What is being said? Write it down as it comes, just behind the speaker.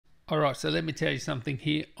Alright, so let me tell you something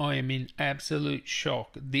here. I am in absolute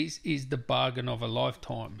shock. This is the bargain of a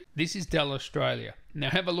lifetime. This is Dell Australia. Now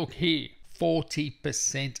have a look here.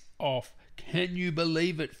 40% off. Can you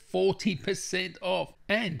believe it? 40% off.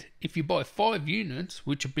 And if you buy 5 units,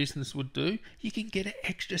 which a business would do, you can get an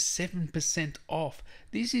extra 7% off.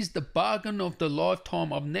 This is the bargain of the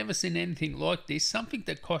lifetime. I've never seen anything like this. Something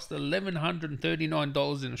that cost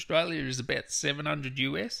 $1,139 in Australia is about $700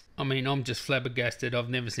 US. I mean, I'm just flabbergasted. I've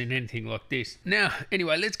never seen anything like this. Now,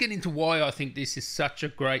 anyway, let's get into why I think this is such a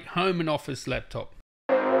great home and office laptop.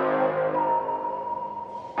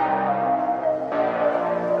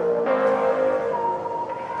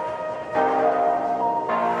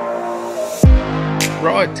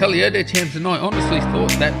 Right, tell you there, champs, and I honestly thought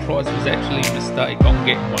that price was actually a mistake. I'm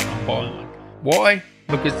getting one, I'm buying one. Why?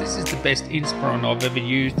 Because this is the best Inspiron I've ever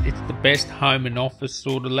used. It's the best home and office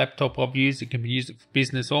sort of laptop I've used. It can be used for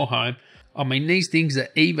business or home. I mean, these things are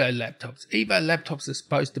Evo laptops. Evo laptops are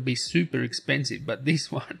supposed to be super expensive, but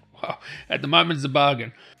this one, wow, at the moment is a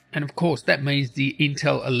bargain. And of course, that means the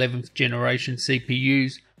Intel 11th generation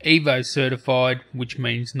CPUs, Evo certified, which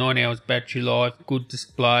means 9 hours battery life, good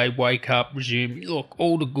display, wake up, resume, look,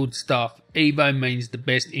 all the good stuff. Evo means the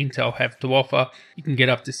best Intel have to offer. You can get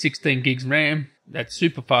up to 16 gigs RAM, that's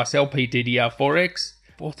super fast LPDDR4X,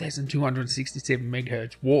 4267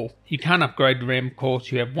 MHz. Whoa. You can't upgrade the RAM, of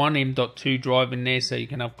course. You have one M.2 drive in there, so you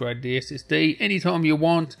can upgrade the SSD anytime you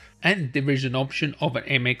want. And there is an option of an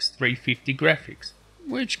MX 350 graphics,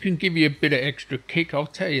 which can give you a bit of extra kick. I'll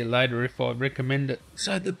tell you later if I recommend it.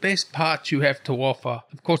 So the best parts you have to offer,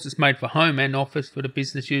 of course, it's made for home and office for the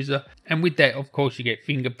business user. And with that, of course, you get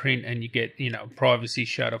fingerprint and you get, privacy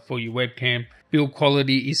shutter for your webcam. Build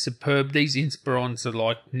quality is superb. These Inspirons are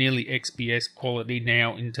like nearly XPS quality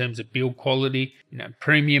now in terms of build quality.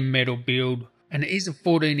 Premium metal build. And it is a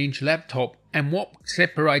 14-inch laptop, and what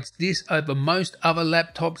separates this over most other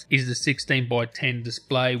laptops is the 16:10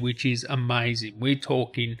 display, which is amazing. We're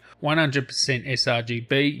talking 100%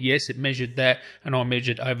 sRGB. Yes, it measured that, and I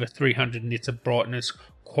measured over 300 nits of brightness.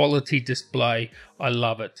 Quality display, I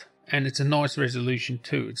love it. And it's a nice resolution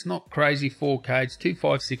too. It's not crazy 4K, it's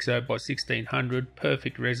 2560 by 1600,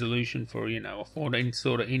 perfect resolution for, a 14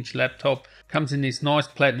 sort of inch laptop. Comes in this nice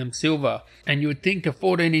platinum silver. And you would think a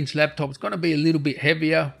 14-inch laptop is going to be a little bit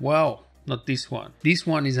heavier. Well, not this one. This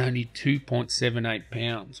one is only 2.78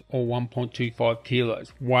 pounds or 1.25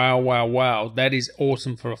 kilos. Wow, wow, wow. That is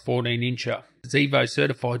awesome for a 14-incher. It's Evo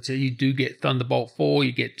certified, so you do get Thunderbolt 4,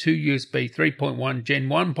 you get 2 USB 3.1 Gen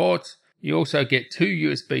 1 ports. You also get 2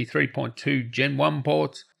 USB 3.2 Gen 1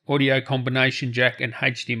 ports, audio combination jack and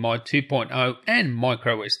HDMI 2.0 and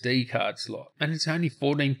micro SD card slot. And it's only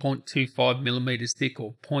 14.25 millimeters thick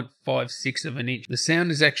or 0.56 of an inch. The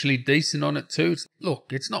sound is actually decent on it too.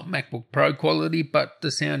 Look, it's not MacBook Pro quality, but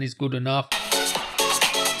the sound is good enough.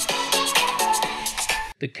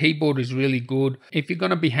 The keyboard is really good. If you're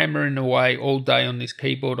going to be hammering away all day on this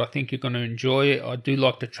keyboard, I think you're going to enjoy it. I do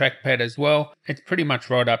like the trackpad as well. It's pretty much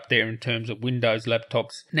right up there in terms of Windows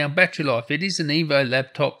laptops. Now, battery life. It is an Evo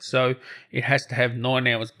laptop, so it has to have 9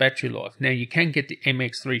 hours battery life. Now, you can get the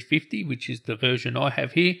MX 350, which is the version I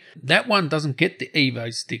have here. That one doesn't get the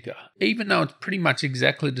Evo sticker, even though it's pretty much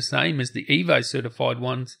exactly the same as the Evo certified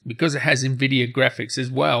ones. Because it has Nvidia graphics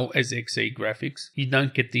as well as XE graphics, you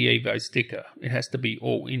don't get the Evo sticker. It has to be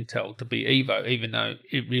all Intel to be Evo, even though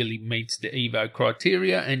it really meets the Evo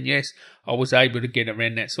criteria. And yes, I was able to get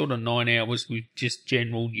around that sort of 9 hours with just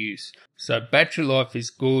general use. So battery life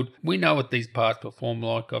is good. We know what these parts perform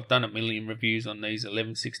like. I've done a million reviews on these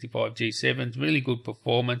 1165 G7s. Really good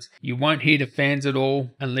performance. You won't hear the fans at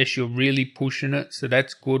all unless you're really pushing it. So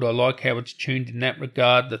that's good. I like how it's tuned in that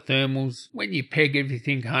regard. The thermals, when you peg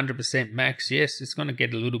everything 100% max, yes, it's going to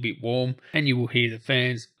get a little bit warm and you will hear the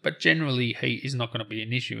fans. But generally heat is not going to be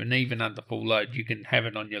an issue. And even under full load, you can have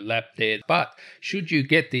it on your lap there. But should you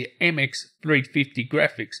get the MX 350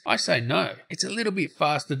 graphics? I say no. It's a little bit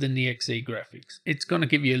faster than the XE graphics. It's going to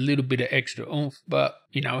give you a little bit of extra oomph, but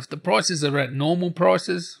if the prices are at normal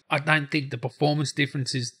prices, I don't think the performance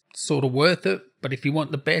difference is sort of worth it. But if you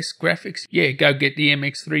want the best graphics, yeah, go get the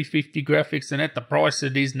MX 350 graphics, and at the price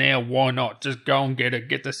it is now, why not? Just go and get it.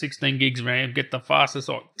 Get the 16 gigs RAM, get the fastest,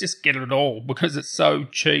 just get it all because it's so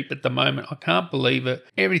cheap at the moment. I can't believe it.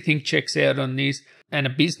 Everything checks out on this. And a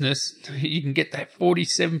business, you can get that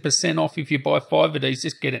 47% off if you buy 5 of these.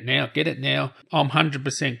 Just get it now. Get it now. I'm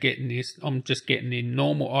 100% getting this. I'm just getting the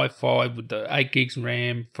normal i5 with the 8 gigs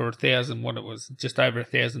RAM for just over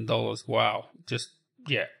 $1,000. Wow.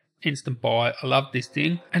 Yeah. Instant buy. I love this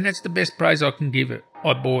thing. And that's the best praise I can give it.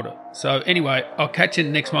 I bought it. So anyway, I'll catch you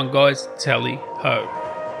in the next one, guys. Tally ho.